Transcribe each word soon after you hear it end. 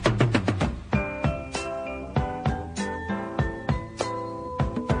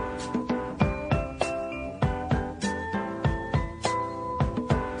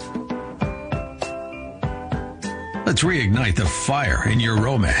Let's reignite the fire in your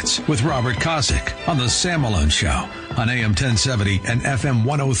romance with Robert Kosick on The Sam Malone Show on AM 1070 and FM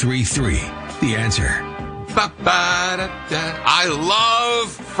 103.3. The Answer. I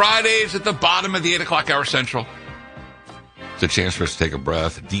love Fridays at the bottom of the 8 o'clock hour central. It's a chance for us to take a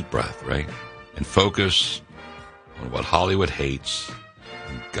breath, a deep breath, right? And focus on what Hollywood hates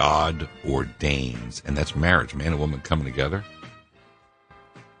and God ordains. And that's marriage, man and woman coming together.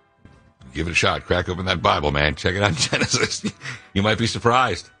 Give it a shot. Crack open that Bible, man. Check it out in Genesis. You might be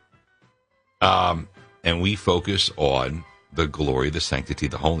surprised. And we focus on the glory, the sanctity,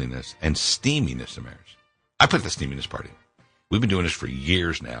 the holiness, and steaminess of marriage. I put the steaminess part in. We've been doing this for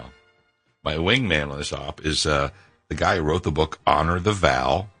years now. My wingman on this op is the guy who wrote the book Honor the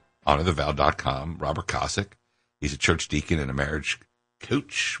Vow, honorthevow.com, Robert Kosick. He's a church deacon and a marriage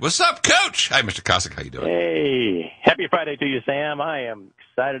coach. What's up, Coach? Hi, Mr. Kosick. How you doing? Hey, happy Friday to you, Sam. I am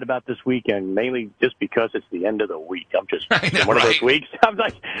excited about this weekend, mainly just because it's the end of the week. I'm just one of those weeks. I'm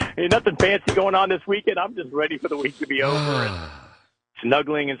like, ain't nothing fancy going on this weekend. I'm just ready for the week to be over. And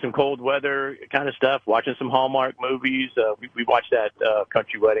snuggling in some cold weather kind of stuff, watching some Hallmark movies. We watched that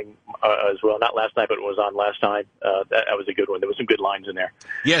Country Wedding as well. Not last night, but it was on last time. That was a good one. There was some good lines in there.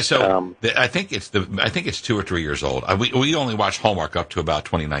 Yeah, so I think it's 2 or 3 years old. We only watched Hallmark up to about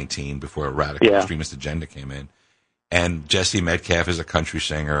 2019 before a radical extremist agenda came in. And Jesse Metcalf is a country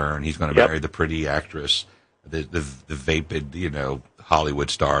singer, and he's going to marry the pretty actress, the vapid, Hollywood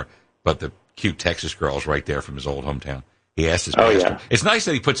star, but the cute Texas girl is right there from his old hometown. He asked his pastor. Yeah. It's nice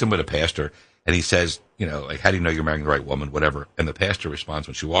that he puts him with a pastor, and he says, how do you know you're marrying the right woman, whatever. And the pastor responds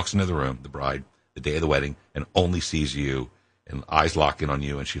when she walks into the room, the bride, the day of the wedding, and only sees you, and eyes lock in on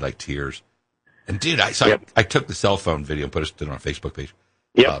you, and she tears. And dude, I took the cell phone video and put it on our Facebook page.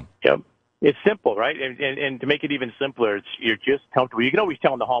 Yep. It's simple, right? And to make it even simpler, you're just comfortable. You can always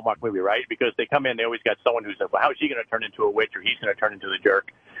tell in the Hallmark movie, right? Because they come in, they always got someone who's like, well, how is she going to turn into a witch, or he's going to turn into the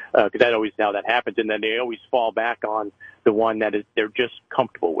jerk? Because that's always how that happens. And then they always fall back on the one that they're just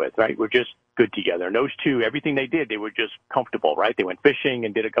comfortable with, right? We're just good together. And those two, everything they did, they were just comfortable, right? They went fishing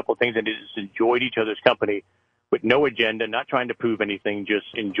and did a couple of things, and they just enjoyed each other's company with no agenda, not trying to prove anything, just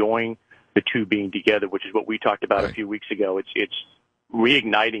enjoying the two being together, which is what we talked about a few weeks ago. It's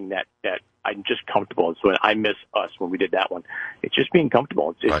reigniting that I'm just comfortable. And so I miss us when we did that one. It's just being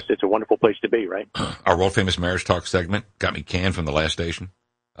comfortable. It's a wonderful place to be, right? Our world-famous marriage talk segment got me canned from the last station.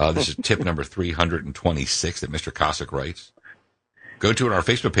 This is tip number 326 that Mr. Kosick writes. Go to it on our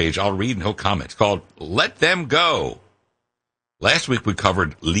Facebook page. I'll read and he'll comment. It's called Let Them Go. Last week we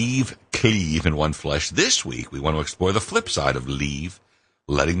covered leave, cleave in one flesh. This week we want to explore the flip side of leave,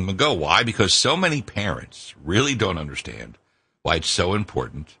 letting them go. Why? Because so many parents really don't understand why it's so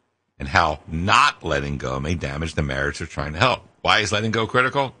important and how not letting go may damage the marriage they're trying to help. Why is letting go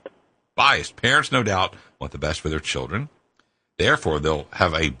critical? Bias. Parents, no doubt, want the best for their children. Therefore, they'll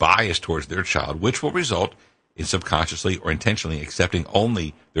have a bias towards their child, which will result in subconsciously or intentionally accepting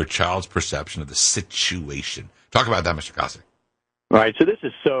only their child's perception of the situation. Talk about that, Mr. Kosick. Right. So this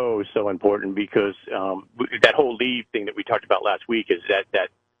is so important because that whole leave thing that we talked about last week is that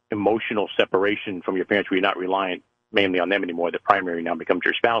emotional separation from your parents where you're not reliant mainly on them anymore. The primary now becomes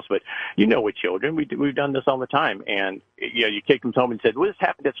your spouse. But with children, we've done this all the time. And you kick them home and said, well, this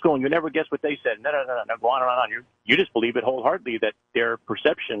happened at school, and you never guess what they said. No, go on and on. You just believe it wholeheartedly that their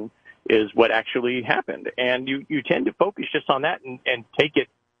perception is what actually happened. And you tend to focus just on that and take it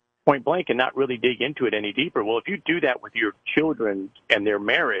point blank and not really dig into it any deeper. Well, if you do that with your children and their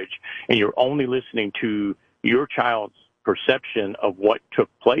marriage, and you're only listening to your child's perception of what took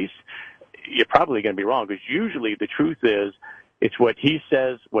place, you're probably going to be wrong, because usually the truth is it's what he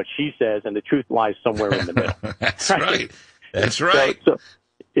says, what she says, and the truth lies somewhere in the middle. That's right. That's right. So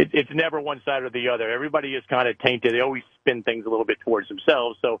it's never one side or the other. Everybody is kind of tainted. They always spin things a little bit towards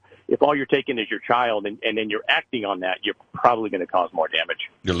themselves. So if all you're taking is your child and then you're acting on that, you're probably going to cause more damage.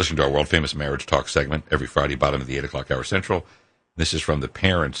 You're listening to our world-famous marriage talk segment every Friday, bottom of the 8 o'clock hour central. This is from the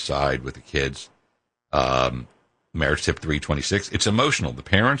parents' side with the kids. Marriage tip 326. It's emotional. The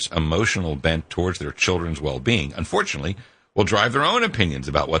parents' emotional bent towards their children's well-being, unfortunately, will drive their own opinions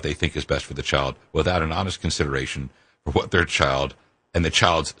about what they think is best for the child without an honest consideration for what their child and the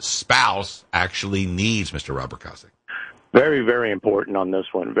child's spouse actually needs, Mr. Robert Kosick. Very, very important on this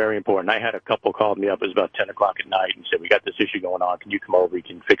one. Very important. I had a couple call me up. It was about 10 o'clock at night and said, we got this issue going on. Can you come over? You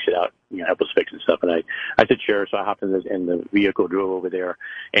can fix it out. Help us fix it stuff. And I said, sure. So I hopped in the vehicle, drove over there.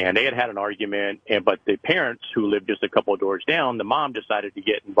 And they had an argument. But the parents who lived just a couple of doors down, the mom decided to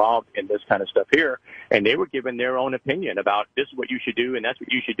get involved in this kind of stuff here. And they were giving their own opinion about this is what you should do, and that's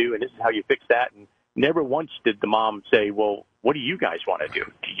what you should do, and this is how you fix that. And never once did the mom say, well, what do you guys want to do?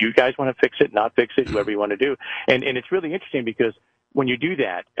 Do you guys want to fix it, not fix it, whatever you want to do? And it's really interesting because when you do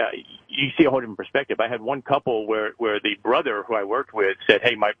that, you see a whole different perspective. I had one couple where the brother who I worked with said,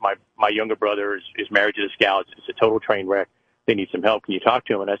 hey, my younger brother is married to the Scouts. It's a total train wreck. They need some help. Can you talk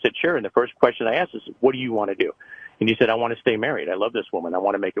to him? And I said, sure. And the first question I asked is, what do you want to do? And he said, I want to stay married. I love this woman. I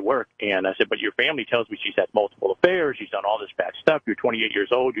want to make it work. And I said, but your family tells me she's had multiple affairs. She's done all this bad stuff. You're 28 years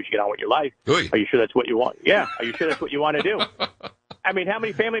old. You should get on with your life. Oy. Are you sure that's what you want? Yeah. Are you sure that's what you want to do? I mean, how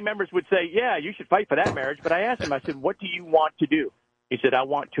many family members would say, yeah, you should fight for that marriage? But I asked him, I said, what do you want to do? He said, I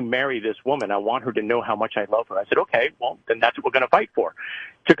want to marry this woman. I want her to know how much I love her. I said, okay, well, then that's what we're going to fight for.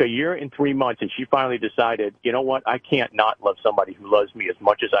 It took a year and 3 months, and she finally decided, you know what, I can't not love somebody who loves me as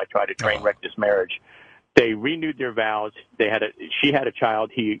much as I try to train wreck this marriage. They renewed their vows. She had a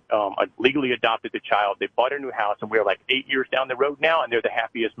child. He legally adopted the child. They bought a new house, and we're like 8 years down the road now, and they're the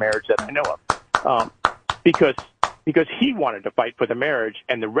happiest marriage that I know of. Because he wanted to fight for the marriage,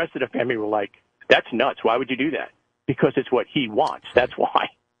 and the rest of the family were like, that's nuts. Why would you do that? Because it's what he wants. That's why.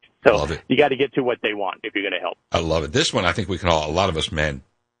 So you got to get to what they want if you're going to help. I love it. This one, I think we can all, a lot of us men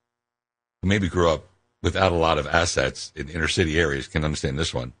who maybe grew up without a lot of assets in inner city areas can understand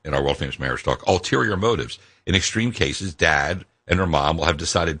this one in our world famous marriage talk. Ulterior motives. In extreme cases, dad and her mom will have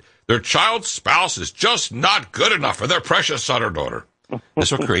decided their child's spouse is just not good enough for their precious son or daughter.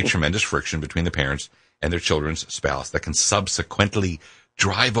 This will create tremendous friction between the parents and their children's spouse that can subsequently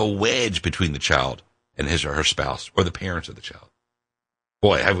drive a wedge between the child and his or her spouse, or the parents of the child.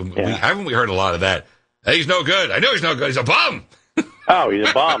 Boy, haven't we heard a lot of that? Hey, he's no good. I know he's no good. He's a bum. Oh, he's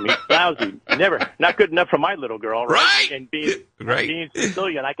a bum. He's lousy. Not good enough for my little girl, right? And being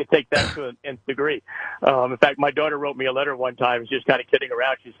Sicilian, I could take that to an nth degree. In fact, my daughter wrote me a letter one time, just kind of kidding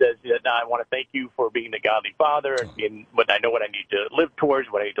around. She says, I want to thank you for being the godly father, and but I know what I need to live towards,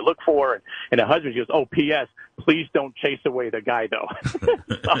 what I need to look for. And her husband, she goes, oh, P.S., please don't chase away the guy, though.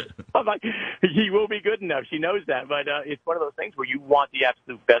 So I'm like, he will be good enough. She knows that. But it's one of those things where you want the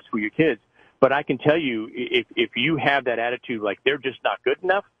absolute best for your kids. But I can tell you, if you have that attitude like they're just not good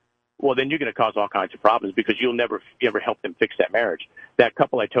enough, well, then you're going to cause all kinds of problems because you'll never ever help them fix that marriage. That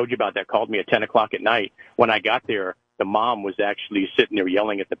couple I told you about that called me at 10 o'clock at night. When I got there, the mom was actually sitting there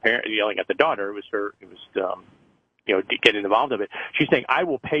yelling at the daughter. It was getting involved of it. She's saying, I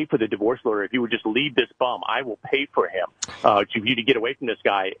will pay for the divorce lawyer if you would just leave this bum. I will pay for him for you to get away from this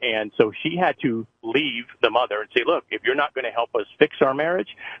guy. And so she had to leave the mother and say, look, if you're not going to help us fix our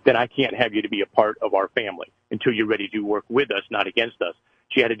marriage, then I can't have you to be a part of our family until you're ready to work with us, not against us.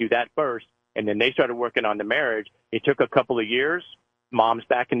 She had to do that first, and then they started working on the marriage. It took a couple of years. Mom's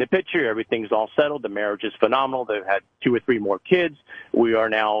back in the picture. Everything's all settled. The marriage is phenomenal. They've had 2 or 3 more kids. We are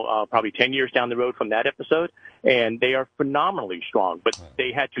now probably 10 years down the road from that episode, and they are phenomenally strong. But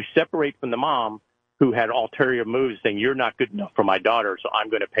they had to separate from the mom who had ulterior moves saying, you're not good enough for my daughter, so I'm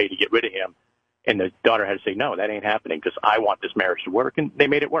going to pay to get rid of him. And the daughter had to say, no, that ain't happening because I want this marriage to work, and they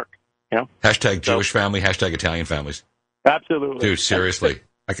made it work. Hashtag Jewish family, hashtag Italian families. Absolutely. Dude, seriously,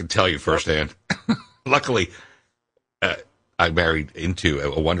 I can tell you firsthand. Luckily, I married into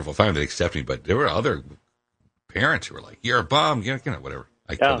a wonderful family that accepted me, but there were other parents who were like, you're a bum, whatever.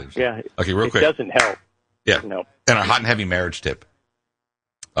 Okay, real quick. It doesn't help. Yeah. No. And a hot and heavy marriage tip.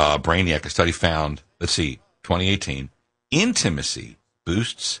 Brainiac, a study found, 2018, intimacy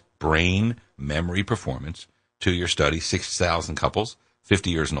boosts brain memory performance. 2-year study, 6,000 couples, 50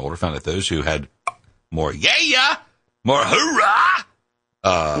 years and older, found that those who had more more hoorah,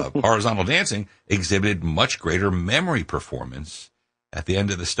 horizontal dancing exhibited much greater memory performance at the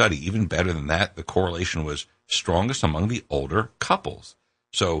end of the study. Even better than that, the correlation was strongest among the older couples.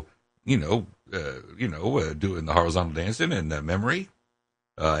 So, doing the horizontal dancing and memory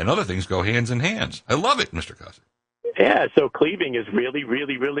and other things go hands in hands. I love it, Mr. Cossack. Yeah, so cleaving is really,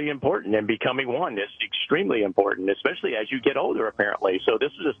 really, really important, and becoming one is extremely important, especially as you get older, apparently. So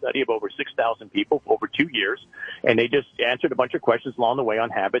this is a study of over 6,000 people for over 2 years, and they just answered a bunch of questions along the way on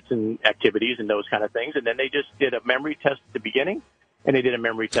habits and activities and those kind of things, and then they just did a memory test at the beginning, and they did a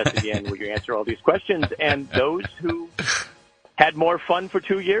memory test at the end where you answer all these questions, and those who had more fun for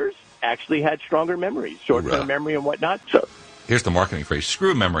 2 years actually had stronger memories, short-term memory and whatnot. So here's the marketing phrase,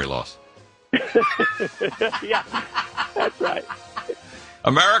 screw memory loss. Yeah, that's right.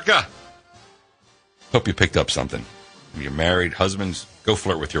 America, hope you picked up something. If you're married, husbands, go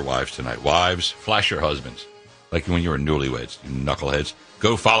flirt with your wives tonight. Wives, flash your husbands. Like when you were newlyweds, you knuckleheads.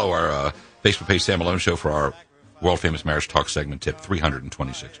 Go follow our Facebook page, Sam Malone Show, for our world-famous marriage talk segment tip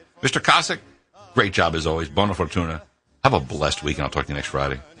 326. Mr. Cossack, great job as always. Buona fortuna. Have a blessed week, and I'll talk to you next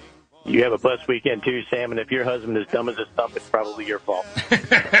Friday. You have a blessed weekend, too, Sam, and if your husband is dumb as a stump, it's probably your fault.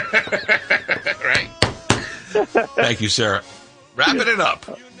 Right. Thank you, Sarah. Wrapping it up.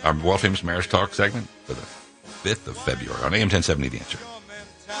 Our world-famous marriage talk segment for the 5th of February on AM 1070, The Answer.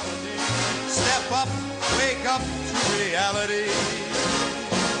 Step up, wake up to reality.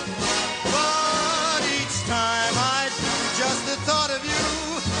 But each time I do, just the thought of you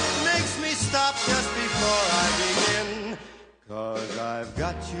makes me stop just before I begin. 'Cause I've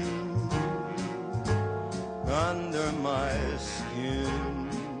got you under my skin.